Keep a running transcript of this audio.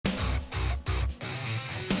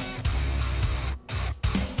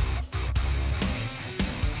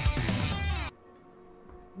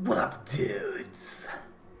What up, dudes?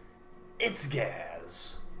 It's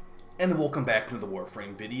Gaz, and welcome back to the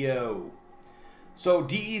Warframe video. So,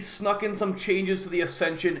 DE snuck in some changes to the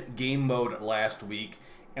Ascension game mode last week,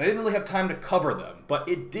 and I didn't really have time to cover them, but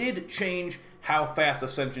it did change how fast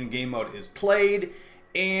Ascension game mode is played,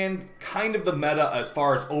 and kind of the meta as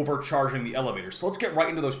far as overcharging the elevator. So let's get right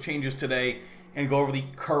into those changes today, and go over the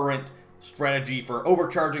current strategy for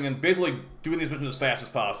overcharging and basically doing these missions as fast as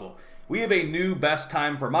possible. We have a new best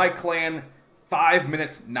time for my clan, 5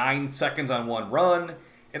 minutes 9 seconds on one run.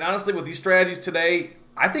 And honestly, with these strategies today,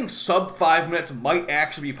 I think sub 5 minutes might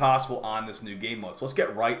actually be possible on this new game mode. So let's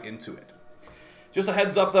get right into it. Just a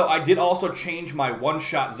heads up though, I did also change my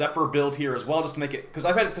one-shot Zephyr build here as well, just to make it, because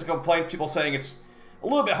I've had to complain, people saying it's a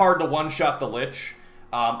little bit hard to one-shot the Lich.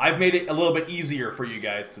 I've made it a little bit easier for you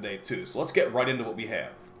guys today too. So let's get right into what we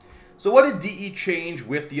have. So what did DE change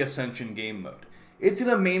with the Ascension game mode? It's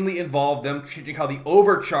going to mainly involve them changing how the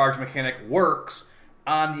overcharge mechanic works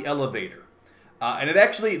on the elevator. And it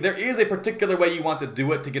actually, there is a particular way you want to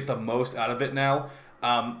do it to get the most out of it now.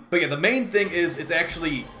 But yeah, the main thing is it's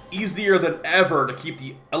actually easier than ever to keep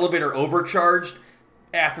the elevator overcharged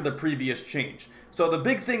after the previous change. So the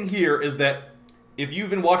big thing here is that if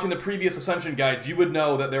you've been watching the previous Ascension guides, you would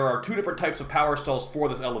know that there are two different types of power cells for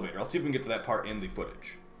this elevator. I'll see if we can get to that part in the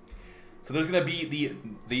footage. So there's going to be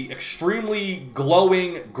the extremely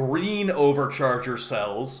glowing green overcharger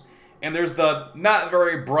cells, and there's the not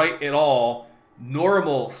very bright at all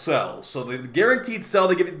normal cells. So the guaranteed cell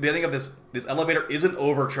they give at the beginning of this elevator is an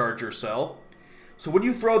overcharger cell. So when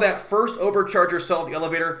you throw that first overcharger cell at the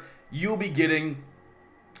elevator, you'll be getting,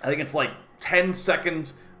 I think it's like 10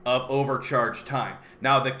 seconds of overcharge time.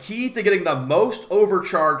 Now the key to getting the most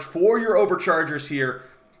overcharge for your overchargers here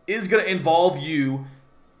is going to involve you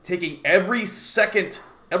taking every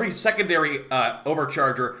secondary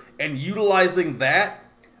overcharger and utilizing that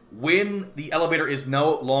when the elevator is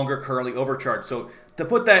no longer currently overcharged. So to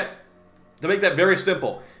make that very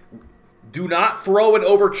simple, do not throw an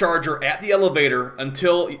overcharger at the elevator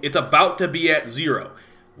until it's about to be at 0.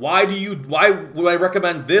 Why would I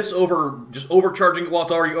recommend this over just overcharging it while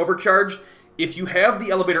it's already overcharged? If you have the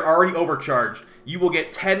elevator already overcharged, you will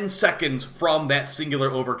get 10 seconds from that singular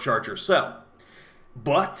overcharger cell.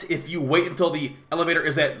 But if you wait until the elevator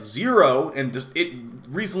is at 0 and it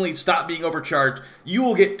recently stopped being overcharged, you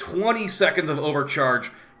will get 20 seconds of overcharge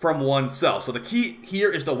from one cell. So the key here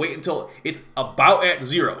is to wait until it's about at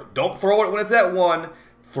 0. Don't throw it when it's at 1.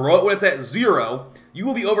 Throw it when it's at 0. You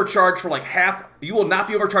will be overcharged for like you will not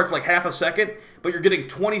be overcharged for like half a second, but you're getting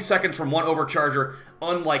 20 seconds from one overcharger,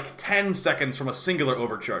 unlike 10 seconds from a singular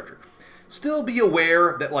overcharger. Still be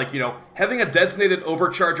aware that, like, you know, having a designated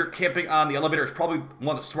overcharger camping on the elevator is probably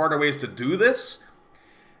one of the smarter ways to do this.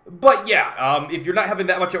 But yeah, if you're not having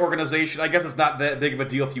that much organization, I guess it's not that big of a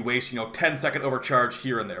deal if you waste, 10-second overcharge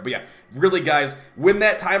here and there. But yeah, really guys, when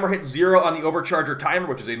that timer hits 0 on the overcharger timer,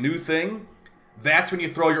 which is a new thing, that's when you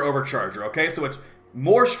throw your overcharger, okay? So it's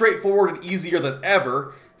more straightforward and easier than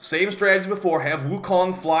ever. Same strategy before, have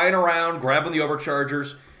Wukong flying around, grabbing the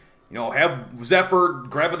overchargers. Have Zephyr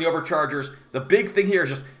grabbing the overchargers. The big thing here is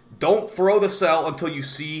just don't throw the cell until you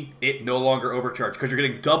see it no longer overcharged, because you're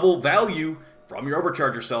getting double value from your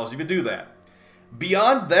overcharger cells if you do that.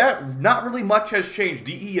 Beyond that, not really much has changed.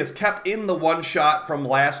 DE has kept in the one-shot from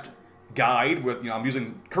last guide with,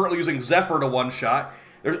 I'm currently using Zephyr to one-shot.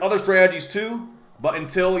 There's other strategies too, but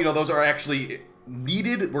until, those are actually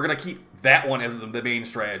needed, we're going to keep that one as the main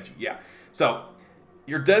strategy. Yeah. So,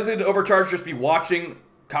 your designated overcharge, just be watching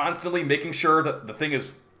constantly, making sure that the thing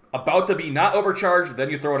is about to be not overcharged, then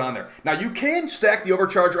you throw it on there. Now, you can stack the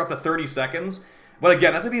overcharger up to 30 seconds, but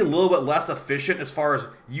again, that's going to be a little bit less efficient as far as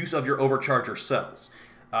use of your overcharger cells.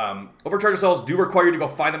 Overcharger cells do require you to go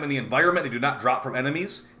find them in the environment. They do not drop from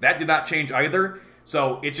enemies. That did not change either.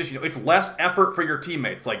 So it's just, it's less effort for your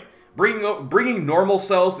teammates. Like, bringing normal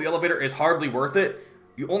cells to the elevator is hardly worth it.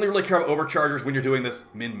 You only really care about overchargers when you're doing this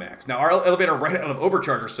min-max. Now, our elevator ran out of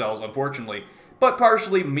overcharger cells, unfortunately, but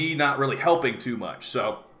partially me not really helping too much.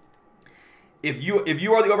 So if you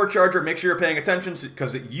are the overcharger, make sure you're paying attention,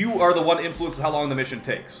 because you are the one influencing how long the mission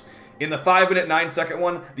takes. In the 5 minute 9 second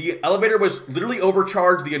one, the elevator was literally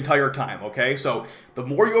overcharged the entire time, okay? So the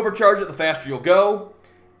more you overcharge it, the faster you'll go.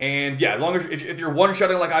 And yeah, as long as if you're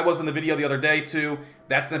one-shotting like I was in the video the other day too,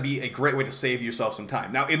 that's going to be a great way to save yourself some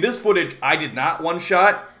time. Now, in this footage, I did not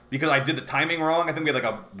one-shot because I did the timing wrong. I think we had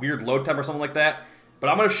like a weird load time or something like that. But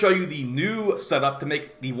I'm going to show you the new setup to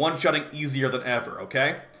make the one-shotting easier than ever,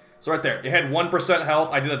 okay? So right there, it had 1% health.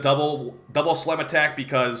 I did a double slime attack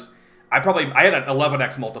because I had an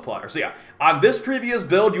 11x multiplier. So yeah, on this previous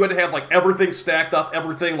build, you had to have like everything stacked up,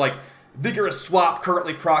 everything like Vigorous Swap,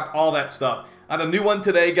 currently procced, all that stuff. On the new one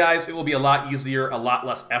today, guys, it will be a lot easier, a lot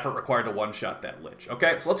less effort required to one-shot that Lich.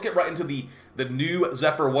 Okay, so let's get right into the new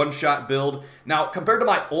Zephyr one-shot build. Now, compared to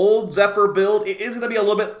my old Zephyr build, it is going to be a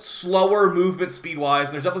little bit slower movement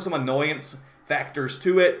speed-wise. There's definitely some annoyance factors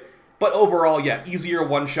to it. But overall, yeah, easier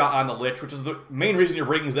one-shot on the Lich, which is the main reason you're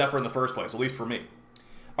bringing Zephyr in the first place, at least for me.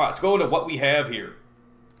 All right, let's go into what we have here.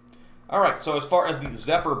 All right, so as far as the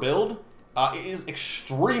Zephyr build, it is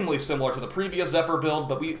extremely similar to the previous Zephyr build,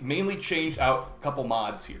 but we mainly changed out a couple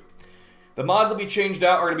mods here. The mods that we changed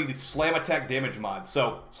out are going to be the slam attack damage mods.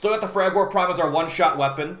 So, still got the Frag Prime as our one-shot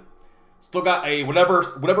weapon. Still got a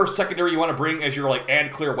whatever secondary you want to bring as your like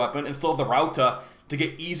add clear weapon, and still have the Rauta to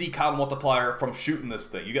get easy combo multiplier from shooting this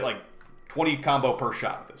thing. You get like 20 combo per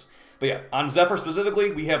shot with this. But yeah, on Zephyr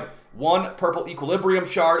specifically, we have one purple equilibrium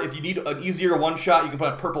shard. If you need an easier one-shot, you can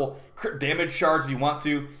put on purple crit damage shards if you want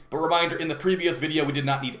to. But reminder, in the previous video, we did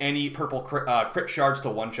not need any purple crit shards to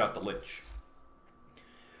one-shot the Lich.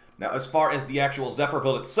 Now, as far as the actual Zephyr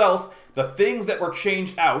build itself, the things that were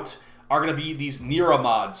changed out are going to be these Nira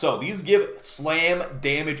mods. So these give slam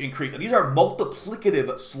damage increase. And these are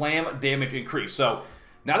multiplicative slam damage increase. So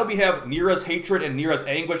now that we have Nira's Hatred and Nira's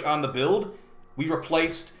Anguish on the build, we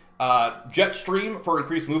replaced Jetstream for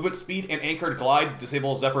increased movement speed and Anchored Glide to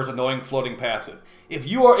disable Zephyr's annoying floating passive. If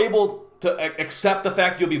you are able to accept the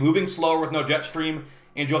fact you'll be moving slower with no Jetstream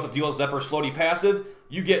and you'll have to deal with Zephyr's floaty passive,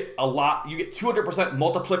 you get a lot. You get 200%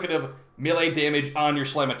 multiplicative melee damage on your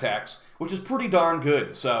slam attacks, which is pretty darn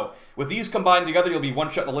good. So with these combined together, you'll be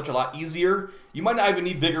one-shot the Lich a lot easier. You might not even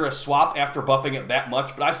need Vigorous Swap after buffing it that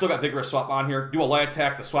much, but I still got Vigorous Swap on here. Do a light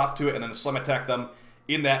attack to swap to it, and then slam attack them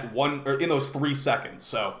in that in those 3 seconds.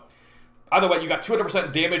 So either way, you got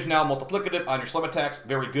 200% damage now, multiplicative on your slam attacks.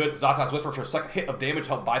 Very good. Zatan's Whisper for a second hit of damage,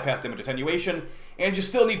 help bypass damage attenuation. And you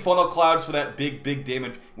still need Funnel Clouds for that big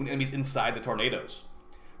damage when enemies inside the tornadoes.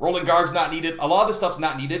 Rolling Guard's not needed. A lot of this stuff's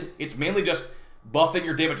not needed. It's mainly just buffing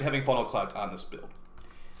your damage and having Funnel Clouds on this build.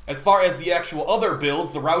 As far as the actual other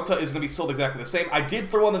builds, the Rauta is going to be still exactly the same. I did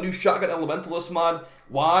throw on the new Shotgun Elementalist mod.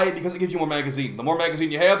 Why? Because it gives you more magazine. The more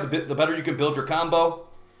magazine you have, the better you can build your combo.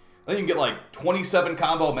 Then you can get like 27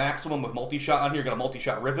 combo maximum with multi-shot on here. You got a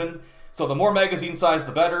multi-shot Riven. So the more magazine size,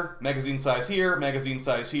 the better. Magazine size here, magazine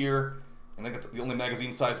size here. I think that's the only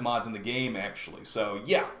magazine size mods in the game, actually. So,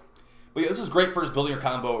 yeah. But yeah, this is great for just building your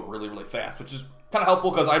combo really, really fast, which is kind of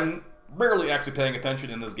helpful because I'm rarely actually paying attention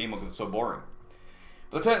in this game because it's so boring.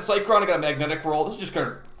 The Lieutenant Cyclone, I got a magnetic roll. This is just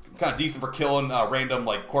kind of decent for killing random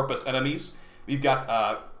like corpus enemies. We've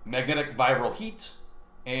got magnetic viral heat,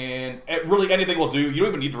 and really anything will do. You don't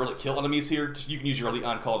even need to really kill enemies here. Just, you can use your elite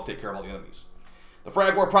on call to take care of all the enemies. The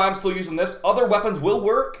Frag Prime still using this. Other weapons will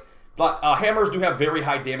work, but hammers do have very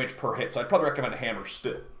high damage per hit, so I'd probably recommend a hammer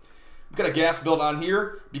still. We've got a gas build on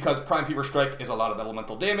here because Prime Fever Strike is a lot of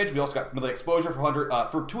elemental damage. We also got melee exposure for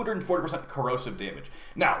 240% corrosive damage.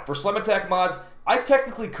 Now, for slam attack mods, I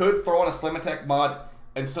technically could throw on a slam attack mod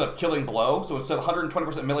instead of killing blow. So instead of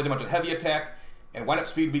 120% melee damage on heavy attack and wind up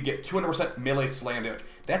speed, we get 200% melee slam damage.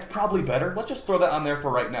 That's probably better. Let's just throw that on there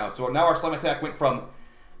for right now. So now our slam attack went from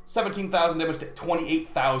 17,000 damage to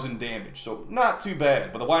 28,000 damage. So not too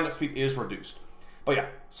bad, but the wind up speed is reduced. But yeah,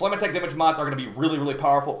 slam attack damage mods are going to be really, really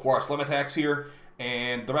powerful for our slam attacks here.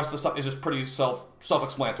 And the rest of the stuff is just pretty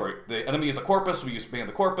self-explanatory. The enemy is a Corpus, so we use Band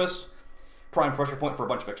the Corpus. Prime Pressure Point for a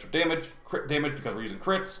bunch of extra damage. Crit damage because we're using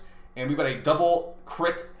crits. And we've got a double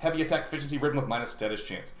crit heavy attack efficiency Riven with minus status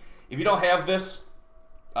chance. If you don't have this,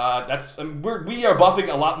 we are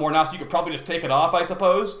buffing a lot more now, so you could probably just take it off, I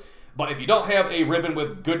suppose. But if you don't have a Riven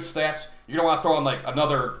with good stats, you're going to want to throw on like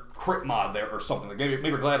another crit mod there or something. Like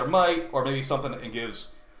maybe Glad or Might, or maybe something that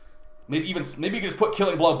gives... Maybe you can just put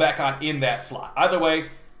Killing Blow back on in that slot. Either way,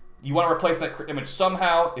 you want to replace that crit damage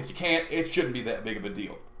somehow. If you can't, it shouldn't be that big of a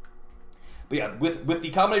deal. But yeah, with the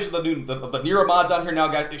combination of the Nira mods on here now,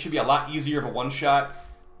 guys, it should be a lot easier of a one-shot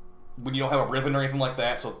when you don't have a Riven or anything like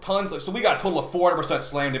that. So so we got a total of 400%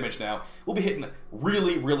 slam damage now. We'll be hitting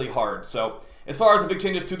really, really hard. So as far as the big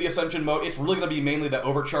changes to the Ascension mode, it's really going to be mainly the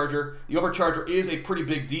overcharger. The overcharger is a pretty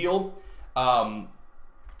big deal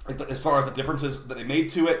as far as the differences that they made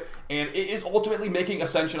to it, and it is ultimately making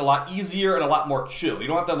Ascension a lot easier and a lot more chill. You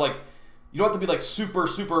don't have to be like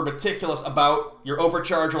super meticulous about your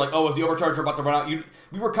overcharger. Like, oh, is the overcharger about to run out?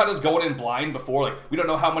 We were kind of just going in blind before. Like, we don't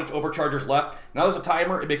know how much overcharger's left. Now there's a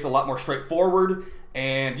timer. It makes it a lot more straightforward,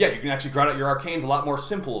 and yeah, you can actually grind out your arcanes a lot more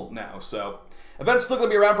simple now. So event's still going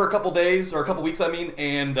to be around for a couple days, or a couple weeks, I mean,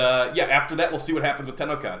 and yeah, after that, we'll see what happens with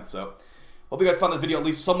TennoCon. So Hope you guys found this video at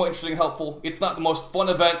least somewhat interesting and helpful. It's not the most fun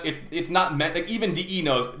event. It's not meant, like, even DE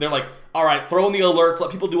knows. They're like, all right, throw in the alerts.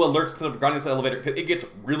 Let people do alerts instead of grinding this elevator, because it gets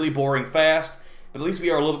really boring fast. But at least we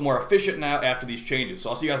are a little bit more efficient now after these changes. So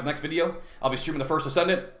I'll see you guys in the next video. I'll be streaming the first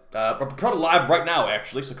Ascendant. We're probably live right now,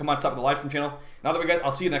 actually. So come on, stop at the live stream channel. Now that we guys,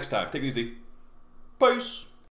 I'll see you next time. Take it easy. Peace.